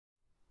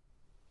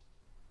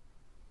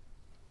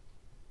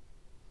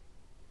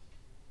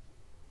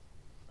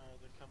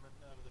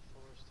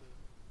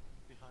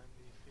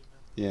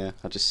Yeah,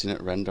 I just seen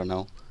it render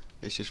now.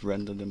 It's just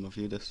rendered in my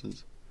view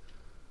distance.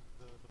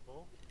 The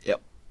bull?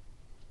 Yep.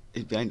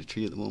 He's behind a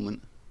tree at the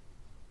moment.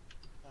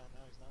 No,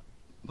 he's not.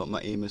 But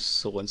my aim is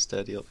so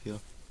unsteady up here.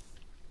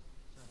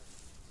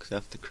 Because I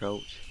have to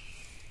crouch.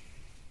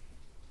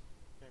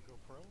 Can't go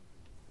prone?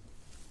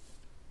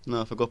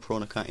 No, if I go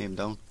prone I can't aim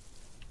down.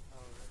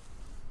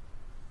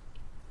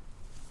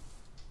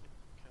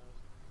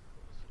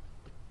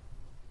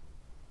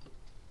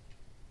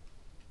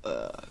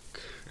 Oh, right.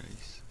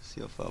 Christ. See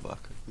how far back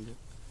I can get.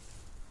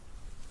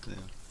 There.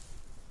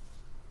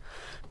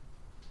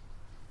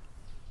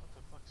 What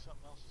the fuck?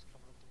 Something else is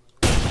coming up to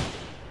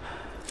my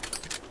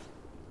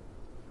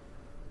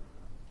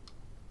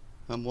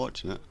right. I'm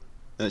watching it.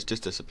 And it's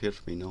just disappeared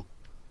from me now.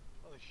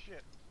 Holy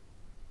shit.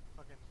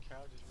 Fucking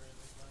cow just ran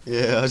right by.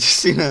 Yeah, I just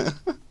seen it.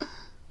 Fucking.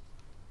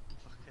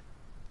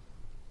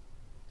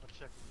 I'll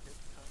check if you hit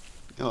the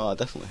time. Oh, I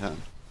definitely have. Oh,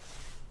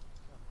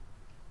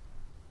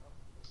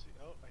 let's see.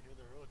 Oh, I hear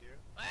the road here.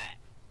 Oh my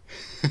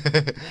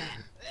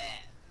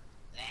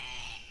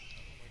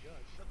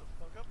god, shut the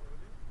fuck up, road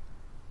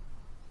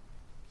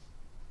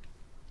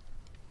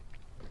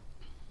here.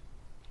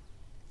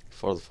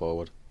 Further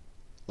forward.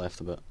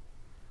 Left a bit.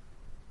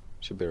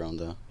 Should be around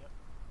there. Yep.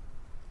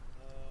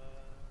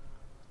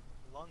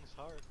 Lungs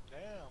hard.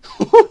 Damn.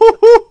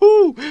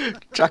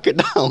 Track it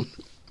down.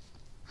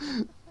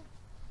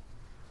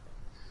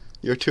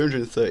 You're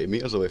 230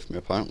 meters away from me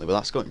apparently, but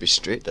that's going to be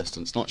straight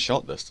distance, not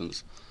short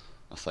distance,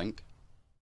 I think.